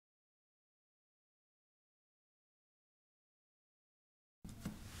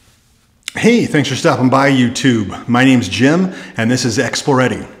Hey, thanks for stopping by YouTube. My name's Jim, and this is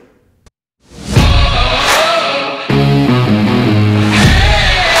Exploretti.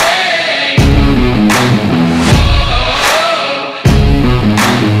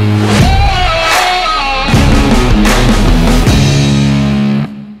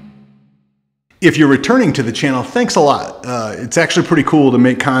 If you're returning to the channel, thanks a lot. It's actually pretty cool to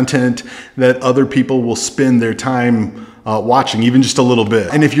make content that other people will spend their time watching, even just a little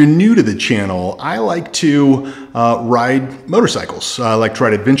bit. And if you're new to the channel, I like to ride motorcycles. I like to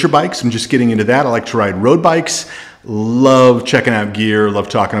ride adventure bikes. I'm just getting into that. I like to ride road bikes. Love checking out gear, love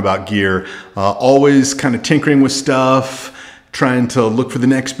talking about gear. Always kind of tinkering with stuff, trying to look for the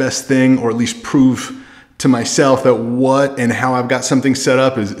next best thing, or at least prove to myself that what and how I've got something set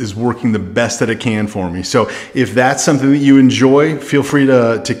up is working the best that it can for me. So if that's something that you enjoy, feel free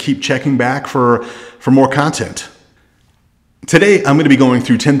to keep checking back for more content. Today, I'm going to be going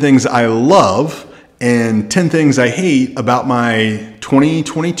through 10 things I love and 10 things I hate about my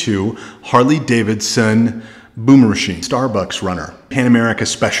 2022 Harley-Davidson Boomer Machine Starbucks Runner Pan America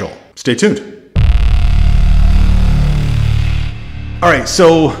Special. Stay tuned. All right,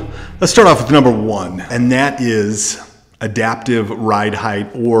 so let's start off with number one, and that is adaptive ride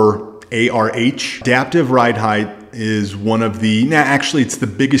height, or ARH. Adaptive ride height is one of the, actually it's the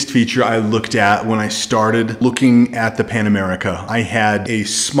biggest feature I looked at when I started looking at the Pan America. I had a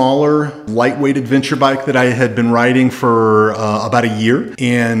smaller, lightweight adventure bike that I had been riding for about a year,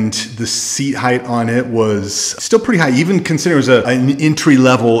 and the seat height on it was still pretty high, even considering it was an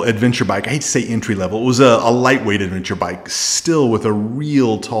entry-level adventure bike. I hate to say entry-level. It was a lightweight adventure bike, still with a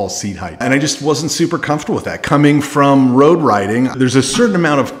real tall seat height. And I just wasn't super comfortable with that. Coming from road riding, there's a certain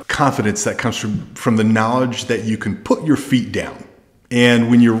amount of confidence that comes from the knowledge that you can put your feet down. And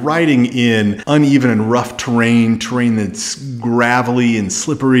when you're riding in uneven and rough terrain that's gravelly and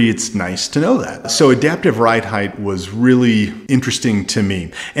slippery, it's nice to know that. So adaptive ride height was really interesting to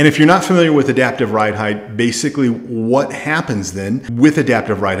me. And if you're not familiar with adaptive ride height, basically what happens then with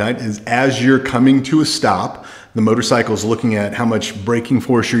adaptive ride height is as you're coming to a stop, the motorcycle is looking at how much braking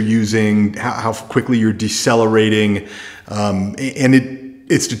force you're using, how quickly you're decelerating, and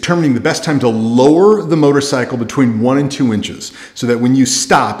it's determining the best time to lower the motorcycle between 1 and 2 inches so that when you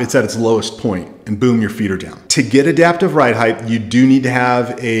stop, it's at its lowest point and boom, your feet are down. To get adaptive ride height, you do need to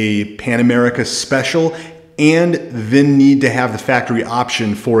have a Pan America Special and then need to have the factory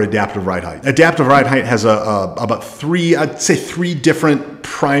option for adaptive ride height. Adaptive ride height has about I'd say three different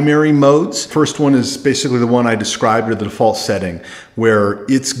primary modes. First one is basically the one I described, or the default setting, where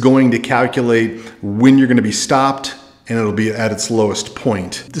it's going to calculate when you're going to be stopped, and it'll be at its lowest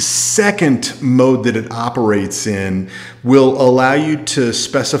point. The second mode that it operates in will allow you to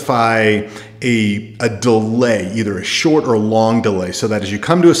specify a delay, either a short or long delay, so that as you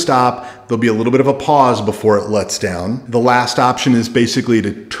come to a stop, there'll be a little bit of a pause before it lets down. The last option is basically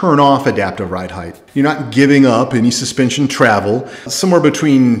to turn off adaptive ride height. You're not giving up any suspension travel. Somewhere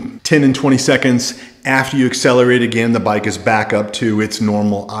between 10 and 20 seconds after you accelerate again, the bike is back up to its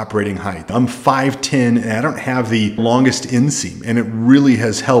normal operating height. I'm 5'10", and I don't have the longest inseam, and it really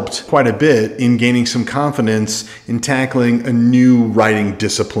has helped quite a bit in gaining some confidence in tackling a new riding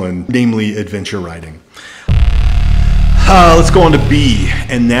discipline, namely adventure riding. Let's go on to B,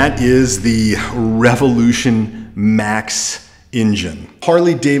 and that is the Revolution Max engine.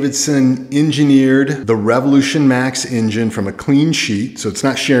 Harley-Davidson engineered the Revolution Max engine from a clean sheet, so it's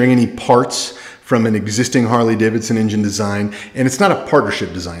not sharing any parts from an existing Harley-Davidson engine design, and it's not a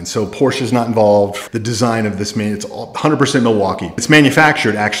partnership design, so Porsche's not involved. The design of this, it's 100% Milwaukee. It's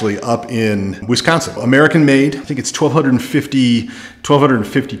manufactured actually up in Wisconsin. American made. I think it's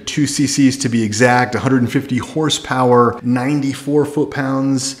 1252 cc's to be exact, 150 horsepower, 94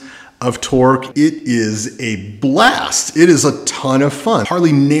 foot-pounds of torque. It is a blast. It is a ton of fun.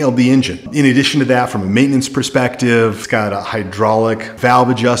 Harley nailed the engine. In addition to that, from a maintenance perspective, it's got a hydraulic valve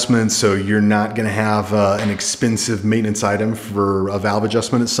adjustment, so you're not going to have an expensive maintenance item for a valve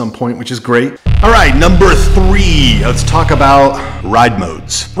adjustment at some point, which is great. All right, number 3, let's talk about ride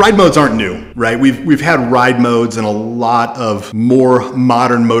modes. Ride modes aren't new, right? We've had ride modes in a lot of more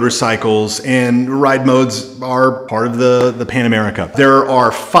modern motorcycles, and ride modes are part of the Pan America. There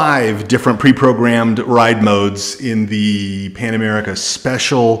are 5 different pre-programmed ride modes in the Pan America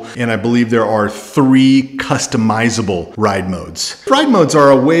Special, and I believe there are 3 customizable ride modes. Ride modes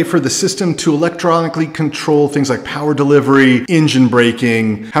are a way for the system to electronically control things like power delivery, engine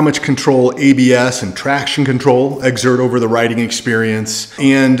braking, how much control ABS and traction control exert over the riding experience,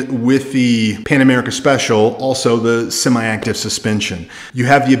 and with the Pan America Special, also the semi-active suspension. You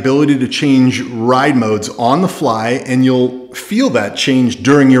have the ability to change ride modes on the fly, and you'll will feel that change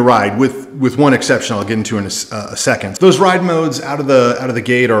during your ride, with one exception I'll get into in a second. Those ride modes out of the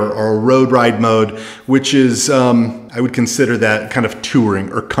gate are a road ride mode, which is I would consider that kind of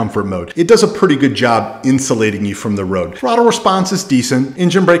touring or comfort mode. It does a pretty good job insulating you from the road. Throttle response is decent.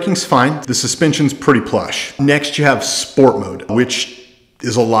 Engine braking's fine. The suspension's pretty plush. Next you have sport mode, which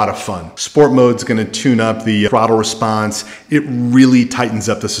is a lot of fun. Sport mode's gonna tune up the throttle response. It really tightens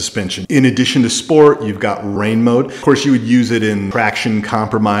up the suspension. In addition to sport, you've got rain mode. Of course, you would use it in traction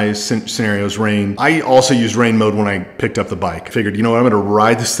compromise scenarios, rain. I also used rain mode when I picked up the bike. I figured, you know what, I'm gonna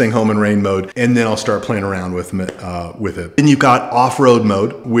ride this thing home in rain mode, and then I'll start playing around with it. Then you've got off-road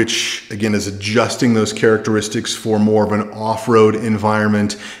mode, which again is adjusting those characteristics for more of an off-road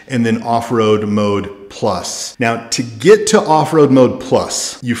environment, and then off-road mode Plus. Now, to get to off-road mode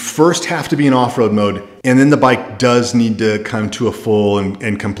Plus, you first have to be in off-road mode, and then the bike does need to come to a full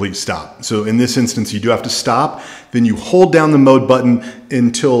and complete stop. So in this instance, you do have to stop, then you hold down the mode button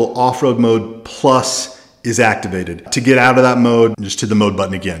until off-road mode Plus is activated. To get out of that mode, just hit the mode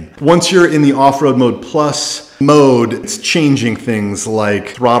button again. Once you're in the off-road mode Plus mode, it's changing things like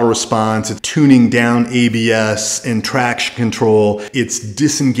throttle response, it's tuning down ABS and traction control, it's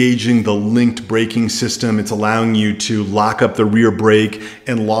disengaging the linked braking system, it's allowing you to lock up the rear brake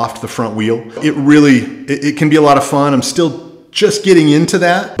and loft the front wheel. It can be a lot of fun. I'm still just getting into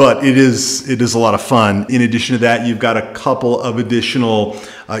that, but it is a lot of fun. In addition to that, you've got a couple of additional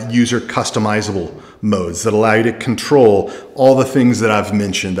user customizable modes that allow you to control all the things that I've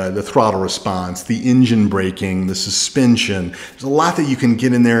mentioned, the throttle response, the engine braking, the suspension. There's a lot that you can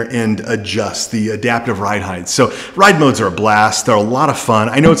get in there and adjust, the adaptive ride height. So ride modes are a blast. They're a lot of fun.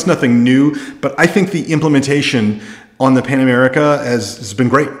 I know it's nothing new, but I think the implementation on the Pan America has been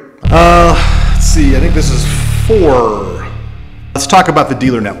great. Let's see, I think this is 4. Let's talk about the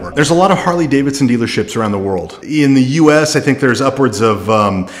dealer network. There's a lot of Harley-Davidson dealerships around the world. In the US, I think there's upwards of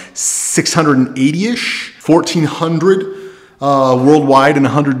 680-ish, 1,400 worldwide in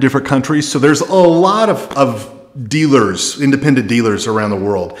 100 different countries. So there's a lot of dealers, independent dealers around the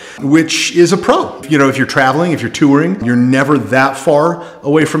world, which is a pro. You know, if you're traveling, if you're touring, you're never that far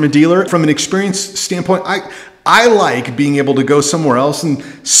away from a dealer. From an experience standpoint, I like being able to go somewhere else and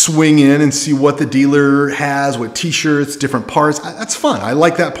swing in and see what the dealer has, what t-shirts, different parts. That's fun. I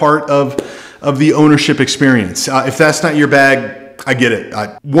like that part of the ownership experience. If that's not your bag, I get it.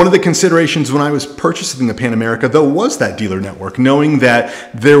 One of the considerations when I was purchasing the Pan America, though, was that dealer network, knowing that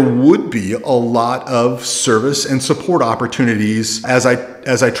there would be a lot of service and support opportunities as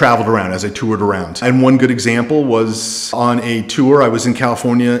I traveled around, as I toured around. And one good example was on a tour. I was in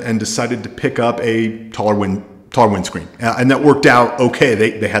California and decided to pick up a taller windscreen. And that worked out okay.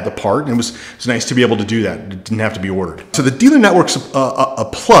 They had the part, and it was nice to be able to do that. It didn't have to be ordered. So the dealer network's a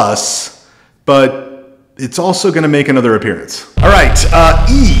plus, but it's also going to make another appearance. All right,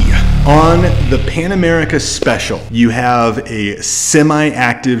 E. On the Pan America Special, you have a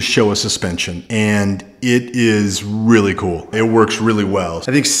semi-active Showa suspension, and it is really cool. It works really well.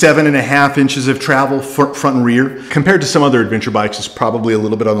 I think 7.5 inches of travel front and rear. Compared to some other adventure bikes, it's probably a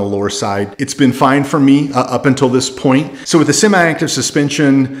little bit on the lower side. It's been fine for me up until this point. So with the semi-active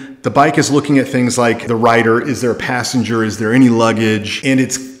suspension, the bike is looking at things like the rider, is there a passenger, is there any luggage, and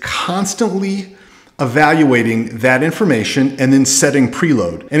it's constantly evaluating that information and then setting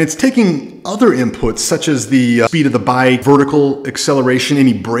preload. And it's taking other inputs such as the speed of the bike, vertical acceleration,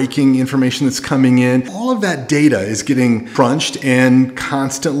 any braking information that's coming in. All of that data is getting crunched and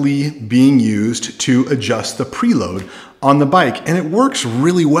constantly being used to adjust the preload on the bike, and it works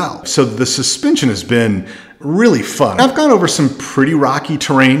really well. So the suspension has been really fun. I've gone over some pretty rocky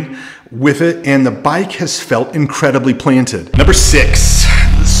terrain with it, and the bike has felt incredibly planted. Number 6.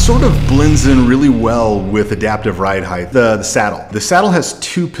 Sort of blends in really well with adaptive ride height, the saddle. The saddle has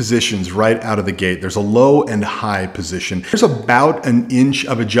 2 positions right out of the gate. There's a low and high position. There's about an inch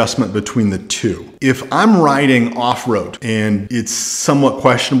of adjustment between the 2. If I'm riding off-road and it's somewhat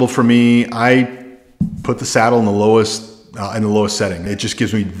questionable for me, I put the saddle in the lowest setting. It just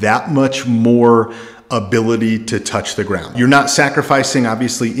gives me that much more ability to touch the ground. You're not sacrificing,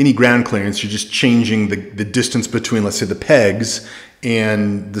 obviously, any ground clearance. You're just changing the distance between, let's say, the pegs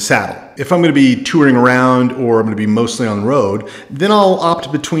and the saddle. If I'm going to be touring around or I'm going to be mostly on the road, then I'll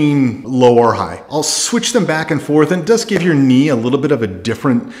opt between low or high. I'll switch them back and forth, and it does give your knee a little bit of a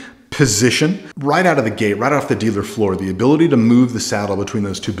different position. Right out of the gate, right off the dealer floor, the ability to move the saddle between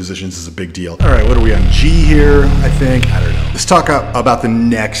those 2 positions is a big deal. All right, what are we on? G here, I think. I don't know. Let's talk about the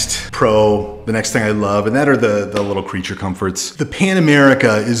next pro, the next thing I love, and that are the little creature comforts. The Pan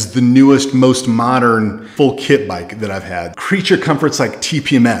America is the newest, most modern full kit bike that I've had. Creature comforts like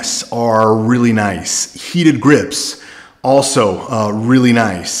TPMS are really nice. Heated grips Also, really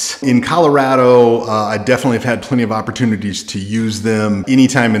nice. In Colorado, I definitely have had plenty of opportunities to use them.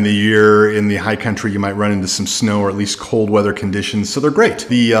 Anytime in the year in the high country, you might run into some snow or at least cold weather conditions, so they're great.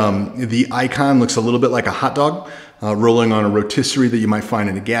 The icon looks a little bit like a hot dog rolling on a rotisserie that you might find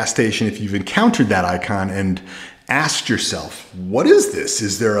in a gas station. If you've encountered that icon and asked yourself, what is this?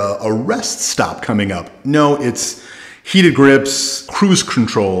 Is there a rest stop coming up? No, it's heated grips. Cruise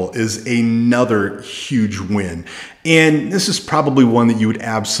control is another huge win. And this is probably one that you would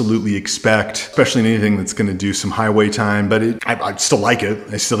absolutely expect, especially in anything that's going to do some highway time. But I still like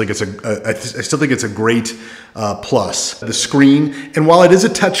it. I still think it's a great plus. The screen, and while it is a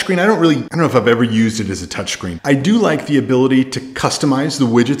touchscreen, I don't know if I've ever used it as a touchscreen. I do like the ability to customize the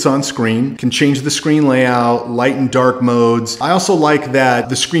widgets on screen. Can change the screen layout, light and dark modes. I also like that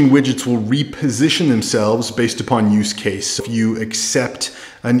the screen widgets will reposition themselves based upon use case. If you accept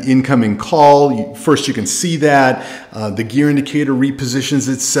an incoming call, first you can see that. The gear indicator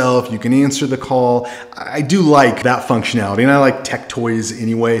repositions itself. You can answer the call. I do like that functionality, and I like tech toys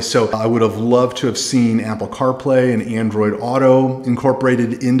anyway, so I would have loved to have seen Apple CarPlay and Android Auto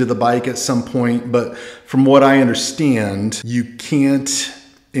incorporated into the bike at some point, but from what I understand, you can't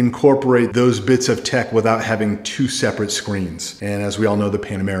incorporate those bits of tech without having two separate screens. And as we all know, the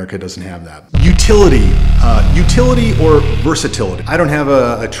Pan America doesn't have that. Utility or versatility. I don't have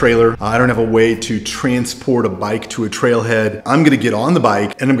a trailer. I don't have a way to transport a bike to a trailhead. I'm gonna get on the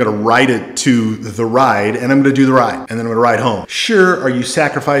bike and I'm gonna ride it to the ride, and I'm gonna do the ride, and then I'm gonna ride home. Sure, are you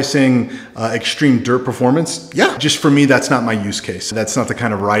sacrificing extreme dirt performance? Yeah, just for me, that's not my use case. That's not the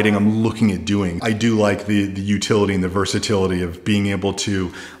kind of riding I'm looking at doing. I do like the utility and the versatility of being able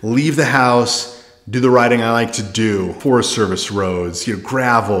to leave the house, do the riding I like to do, Forest Service roads,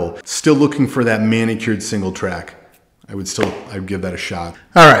 gravel, still looking for that manicured single track. I'd give that a shot.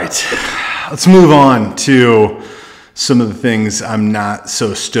 All right, let's move on to some of the things I'm not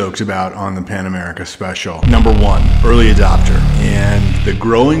so stoked about on the Pan America Special. Number one, early adopter and the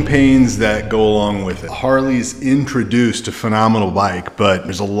growing pains that go along with it. Harley's introduced a phenomenal bike, but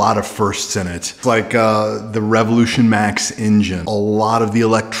there's a lot of firsts in it. It's like the Revolution Max engine, a lot of the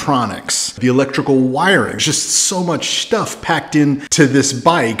electronics, the electrical wiring, just so much stuff packed into this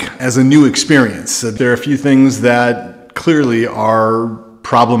bike as a new experience. There are a few things that clearly are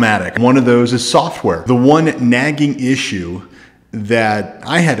problematic. One of those is software. The one nagging issue that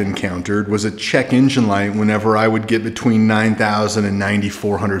I had encountered was a check engine light whenever I would get between 9,000 and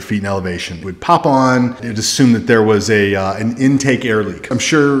 9,400 feet in elevation. It would pop on. It assumed that there was an intake air leak. I'm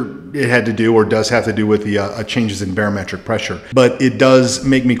sure it had to do or does have to do with the changes in barometric pressure, but it does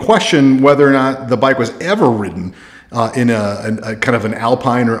make me question whether or not the bike was ever ridden in a kind of an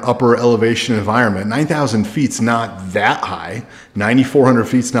alpine or upper elevation environment. 9,000 feet's not that high. 9,400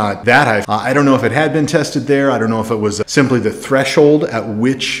 feet's not that high. I don't know if it had been tested there. I don't know if it was simply the threshold at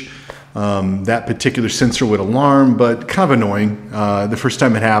which that particular sensor would alarm, but kind of annoying. The first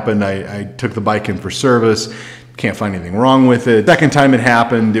time it happened, I took the bike in for service. Can't find anything wrong with it. Second time it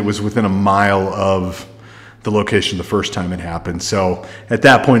happened, it was within a mile of the location the first time it happened. So at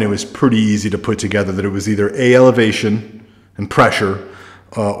that point, it was pretty easy to put together that it was either A, elevation and pressure,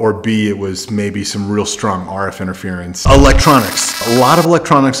 or B, it was maybe some real strong RF interference. Electronics, a lot of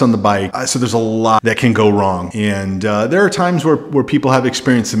electronics on the bike. So there's a lot that can go wrong. And there are times where people have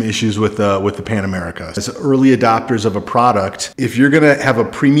experienced some issues with the Pan America. As early adopters of a product, if you're gonna have a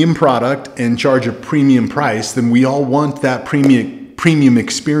premium product and charge a premium price, then we all want that premium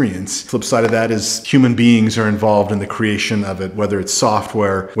experience. Flip side of that is human beings are involved in the creation of it, whether it's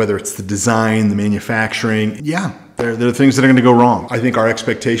software, whether it's the design, the manufacturing. Yeah, there are things that are going to go wrong. I think our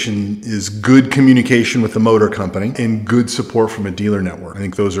expectation is good communication with the motor company and good support from a dealer network. I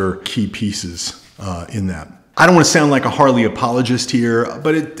think those are key pieces in that. I don't want to sound like a Harley apologist here,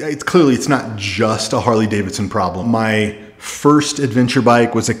 but it's clearly not just a Harley-Davidson problem. My first adventure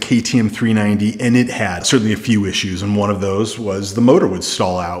bike was a KTM 390, and it had certainly a few issues, and one of those was the motor would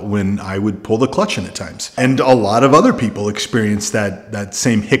stall out when I would pull the clutch in at times. And a lot of other people experienced that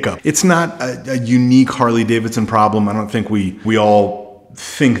same hiccup. It's not a unique Harley-Davidson problem. I don't think we all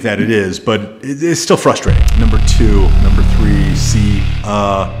think that it is, but it is still frustrating. Number 3, C,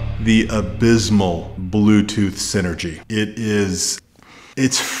 the abysmal Bluetooth synergy.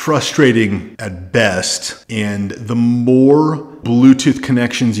 It's frustrating at best, and the more Bluetooth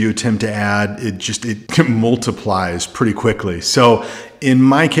connections you attempt to add, it multiplies pretty quickly. So in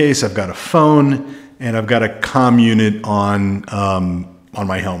my case, I've got a phone and I've got a comm unit on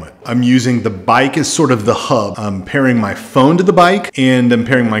my helmet. I'm using the bike as sort of the hub. I'm pairing my phone to the bike and I'm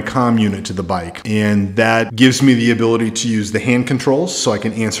pairing my comm unit to the bike. And that gives me the ability to use the hand controls so I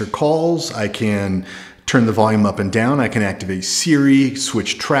can answer calls. I can turn the volume up and down. I can activate Siri,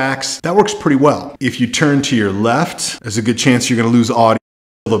 switch tracks. That works pretty well. If you turn to your left, there's a good chance you're going to lose audio.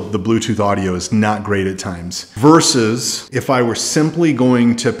 The Bluetooth audio is not great at times. Versus if I were simply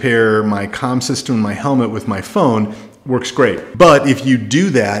going to pair my comm system and my helmet with my phone, works great. But if you do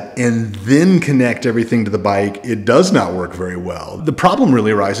that and then connect everything to the bike, it does not work very well. The problem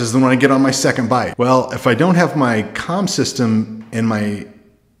really arises when I get on my second bike. Well, if I don't have my comm system and my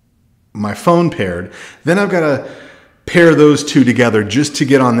phone paired, then I've got to pair those two together just to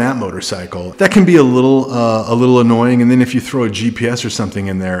get on that motorcycle. That can be a little annoying. And then if you throw a GPS or something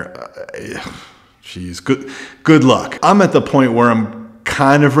in there, geez, good luck. I'm at the point where I'm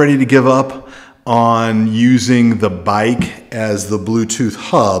kind of ready to give up on using the bike as the Bluetooth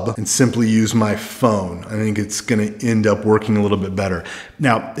hub and simply use my phone. I think it's going to end up working a little bit better.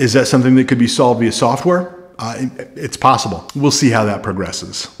 Now, is that something that could be solved via software? It's possible. We'll see how that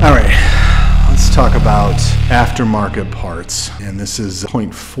progresses. All right, let's talk about aftermarket parts. And this is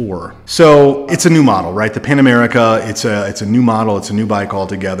point 4. So it's a new model, right? The Pan America, it's a new model. It's a new bike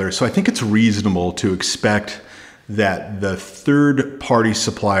altogether. So I think it's reasonable to expect that the third-party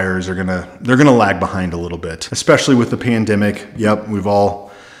suppliers they're gonna lag behind a little bit, especially with the pandemic. Yep, we've all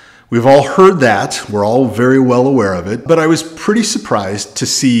heard that. We're all very well aware of it. But I was pretty surprised to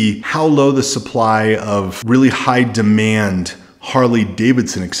see how low the supply of really high demand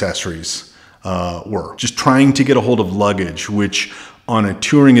Harley-Davidson accessories were. Just trying to get a hold of luggage, which on a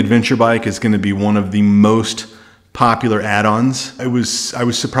touring adventure bike is going to be one of the most popular add-ons. I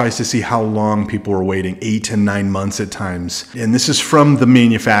was surprised to see how long people were waiting, 8 to 9 months at times. And this is from the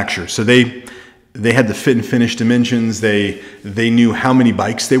manufacturer. So they had the fit and finish dimensions. They knew how many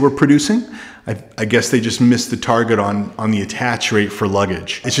bikes they were producing. I guess they just missed the target on the attach rate for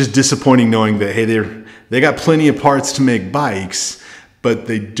luggage. It's just disappointing knowing that, hey, they got plenty of parts to make bikes, but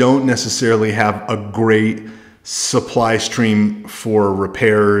they don't necessarily have a great supply stream for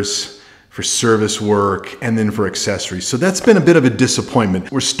repairs, for service work, and then for accessories. So that's been a bit of a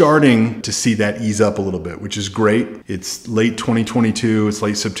disappointment. We're starting to see that ease up a little bit, which is great. It's late 2022, it's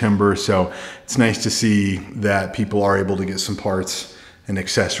late September, so it's nice to see that people are able to get some parts and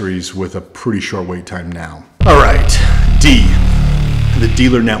accessories with a pretty short wait time now. All right, D, the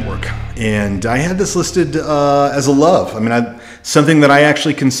dealer network. And I had this listed as a love. I mean, something that I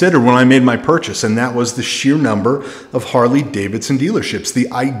actually considered when I made my purchase, and that was the sheer number of Harley-Davidson dealerships.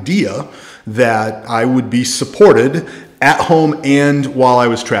 The idea that I would be supported at home and while I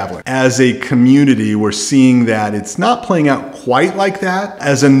was traveling. As a community, we're seeing that it's not playing out quite like that.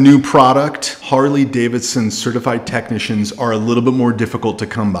 As a new product, Harley-Davidson certified technicians are a little bit more difficult to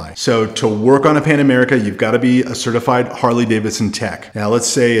come by. So to work on a Pan America, you've got to be a certified Harley-Davidson tech. Now, let's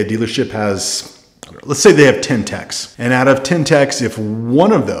say a dealership let's say they have 10 techs. And out of 10 techs, if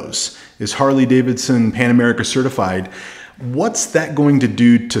one of those is Harley-Davidson Pan America certified, what's that going to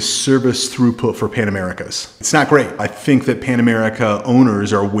do to service throughput for Pan Americas? It's not great. I think that Pan America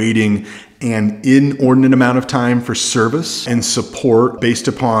owners are waiting an inordinate amount of time for service and support based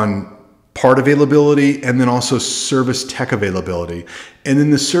upon part availability and then also service tech availability. And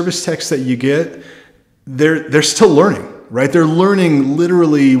then the service techs that you get, they're still learning. Right? They're learning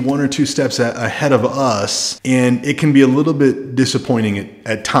literally 1 or 2 steps ahead of us, and it can be a little bit disappointing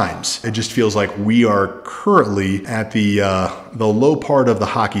at times. It just feels like we are currently at the low part of the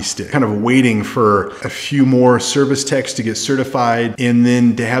hockey stick, kind of waiting for a few more service techs to get certified, and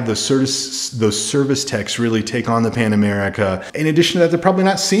then to have those service techs really take on the Pan America. In addition to that, they're probably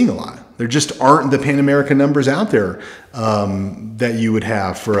not seeing a lot. There just aren't the Pan America numbers out there that you would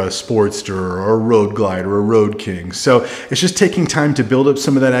have for a Sportster or a Road Glide or a Road King. So it's just taking time to build up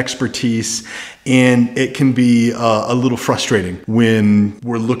some of that expertise, and it can be a little frustrating when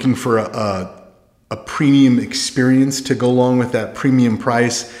we're looking for a premium experience to go along with that premium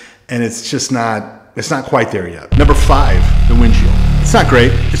price, and it's not quite there yet. Number 5, the windshield. It's not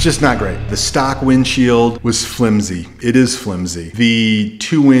great. It's just not great. The stock windshield was flimsy. It is flimsy. The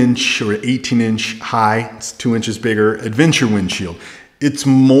 2-inch or 18-inch high, it's 2 inches bigger, adventure windshield, it's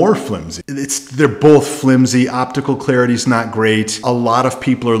more flimsy. They're both flimsy. Optical clarity is not great. A lot of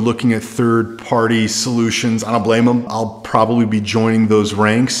people are looking at third-party solutions. I don't blame them. I'll probably be joining those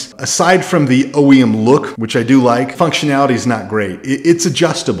ranks. Aside from the OEM look, which I do like, functionality is not great. It's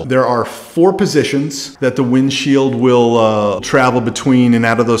adjustable. There are 4 positions that the windshield will travel between, and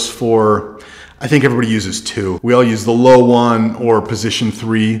out of those 4, I think everybody uses 2. We all use the low one or position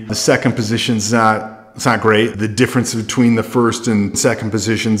 3. The second position's it's not great. The difference between the first and second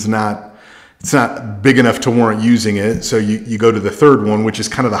position's it's not big enough to warrant using it. So you go to the third one, which is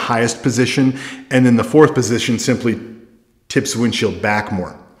kind of the highest position. And then the fourth position simply tips the windshield back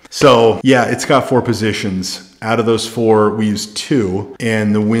more. So yeah, it's got 4 positions. Out of those 4, we use 2,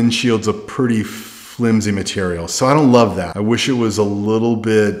 and the windshield's a pretty flimsy material. So I don't love that. I wish it was a little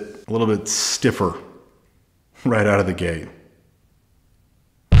bit stiffer right out of the gate.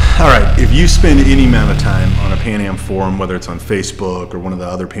 All right, if you spend any amount of time on a Pan Am forum, whether it's on Facebook or one of the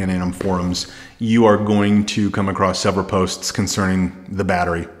other Pan Am forums, you are going to come across several posts concerning the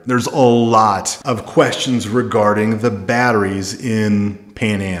battery. There's a lot of questions regarding the batteries in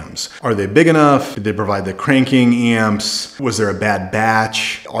Pan Ams. Are they big enough? Did they provide the cranking amps? Was there a bad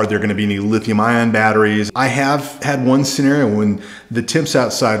batch? Are there going to be any lithium-ion batteries? I have had one scenario when the temps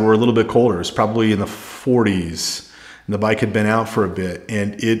outside were a little bit colder. It's probably in the 40s. The bike had been out for a bit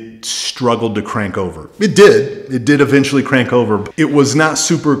and it struggled to crank over. It did eventually crank over. It was not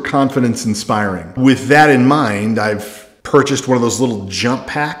super confidence inspiring. With that in mind, I've purchased one of those little jump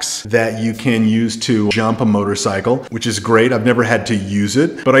packs that you can use to jump a motorcycle, which is great. I've never had to use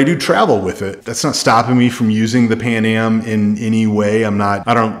it, but I do travel with it. That's not stopping me from using the Pan Am in any way.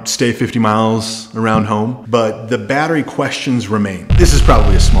 I don't stay 50 miles around home, but the battery questions remain. This is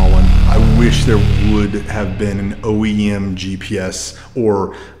probably a small one. I wish there would have been an OEM GPS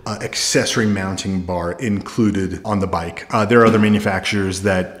or accessory mounting bar included on the bike. There are other manufacturers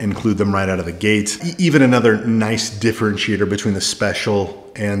that include them right out of the gate. Even another nice differentiator between the Special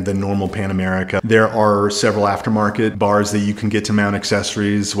and the normal Pan America. There are several aftermarket bars that you can get to mount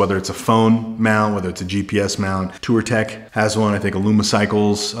accessories, whether it's a phone mount, whether it's a GPS mount. TourTech has one. I think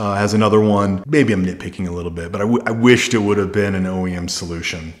Alumicycles has another one. Maybe I'm nitpicking a little bit, but I wished it would have been an OEM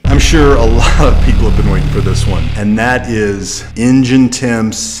solution. I'm sure a lot of people have been waiting for this one, and that is engine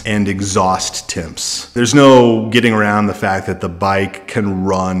temps and exhaust temps. There's no getting around the fact that the bike can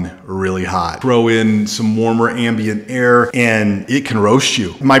run really hot. Throw in some warmer ambient air and it can roast you.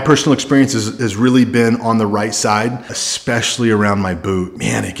 My personal experience has really been on the right side, especially around my boot.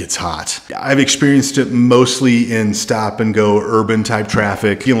 Man, it gets hot. I've experienced it mostly in stop and go urban type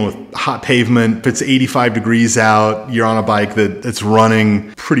traffic, dealing with hot pavement. If it's 85 degrees out, you're on a bike that's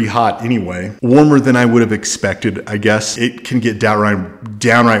running pretty hot anyway. Warmer than I would have expected, I guess. It can get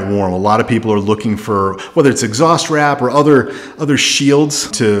downright warm. A lot of people are looking for, whether it's exhaust wrap or other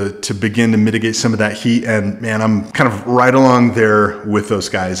shields to begin to mitigate some of that heat. And man, I'm kind of right along there with those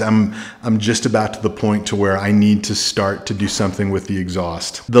guys. I'm just about to the point to where I need to start to do something with the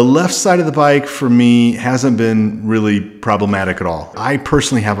exhaust. The left side of the bike for me hasn't been really problematic at all. I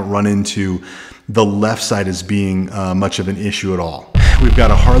personally haven't run into the left side as being much of an issue at all. We've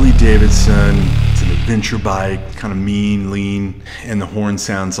got a Harley-Davidson. It's an adventure bike, kind of mean, lean, and the horn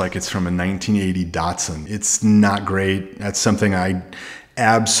sounds like it's from a 1980 Datsun. It's not great. That's something I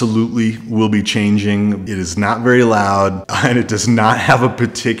absolutely will be changing. It is not very loud, and it does not have a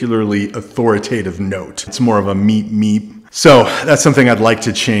particularly authoritative note. It's more of a meep meep. So that's something I'd like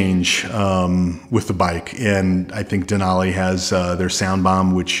to change with the bike. And I think Denali has their sound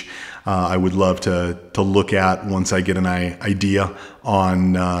bomb, which I would love to look at once I get an idea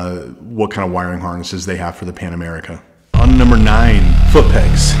on what kind of wiring harnesses they have for the Pan America. On number 9, foot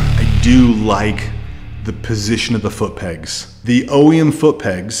pegs. I do like the position of the foot pegs. The OEM foot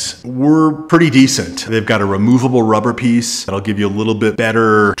pegs were pretty decent. They've got a removable rubber piece that'll give you a little bit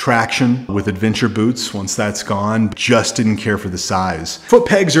better traction with adventure boots once that's gone. Just didn't care for the size. Foot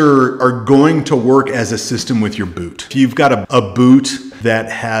pegs are going to work as a system with your boot. If you've got a boot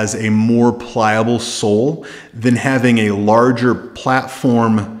that has a more pliable sole, then having a larger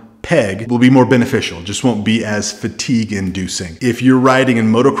platform peg will be more beneficial. Just won't be as fatigue inducing. If you're riding in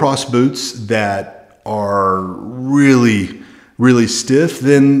motocross boots that are really stiff,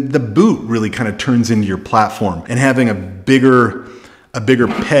 then the boot really kind of turns into your platform, and having a bigger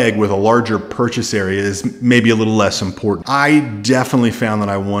peg with a larger purchase area is maybe a little less important. I definitely found that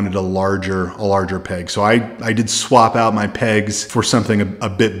I wanted a larger peg, so I did swap out my pegs for something a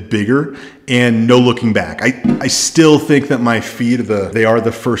bit bigger, and no looking back. I still think that my feet they are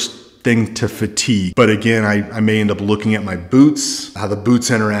the first thing to fatigue. But again, I may end up looking at my boots, how the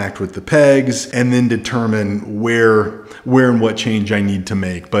boots interact with the pegs, and then determine where and what change I need to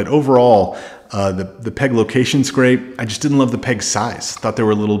make. But overall, the peg location's great. I just didn't love the peg size. Thought they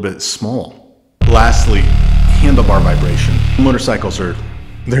were a little bit small. Lastly, handlebar vibration. Motorcycles they're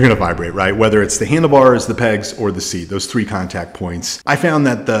gonna vibrate, right? Whether it's the handlebars, the pegs, or the seat, those 3 contact points. I found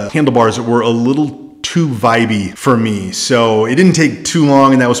that the handlebars were a little too vibey for me. So it didn't take too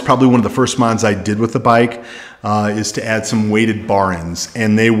long, and that was probably one of the first mods I did with the bike, is to add some weighted bar ends.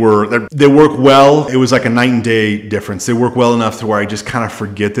 And they work well. It was like a night and day difference. They work well enough to where I just kind of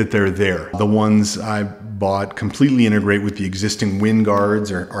forget that they're there. The ones I bought completely integrate with the existing wind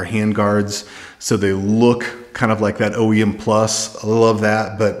guards or hand guards, so they look kind of like that OEM Plus. I love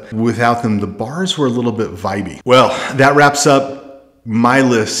that, but without them, the bars were a little bit vibey. Well, that wraps up my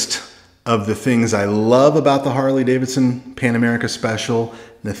list of the things I love about the Harley-Davidson Pan America Special,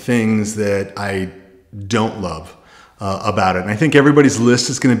 and the things that I don't love about it. And I think everybody's list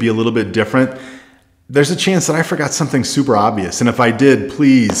is going to be a little bit different. There's a chance that I forgot something super obvious, and if I did,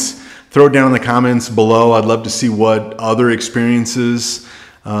 please throw it down in the comments below. I'd love to see what other experiences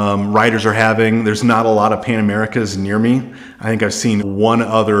riders are having. There's not a lot of Pan Americas near me. I think I've seen one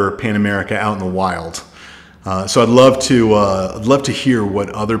other Pan America out in the wild. So I'd love to hear what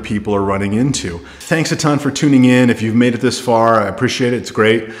other people are running into. Thanks a ton for tuning in. If you've made it this far, I appreciate it. It's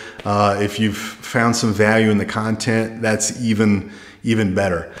great. If you've found some value in the content, that's even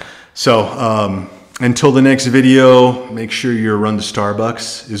better. So until the next video, make sure your run to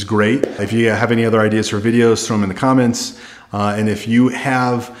Starbucks is great. If you have any other ideas for videos, throw them in the comments. And if you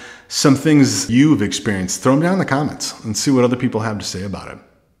have some things you've experienced, throw them down in the comments and see what other people have to say about it.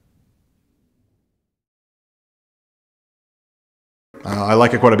 I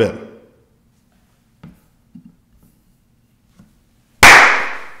like it quite a bit.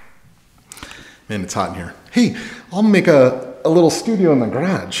 Man, it's hot in here. Hey, I'll make a little studio in the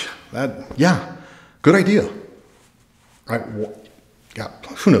garage. Yeah, good idea. Yeah,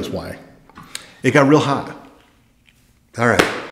 who knows why? It got real hot. All right.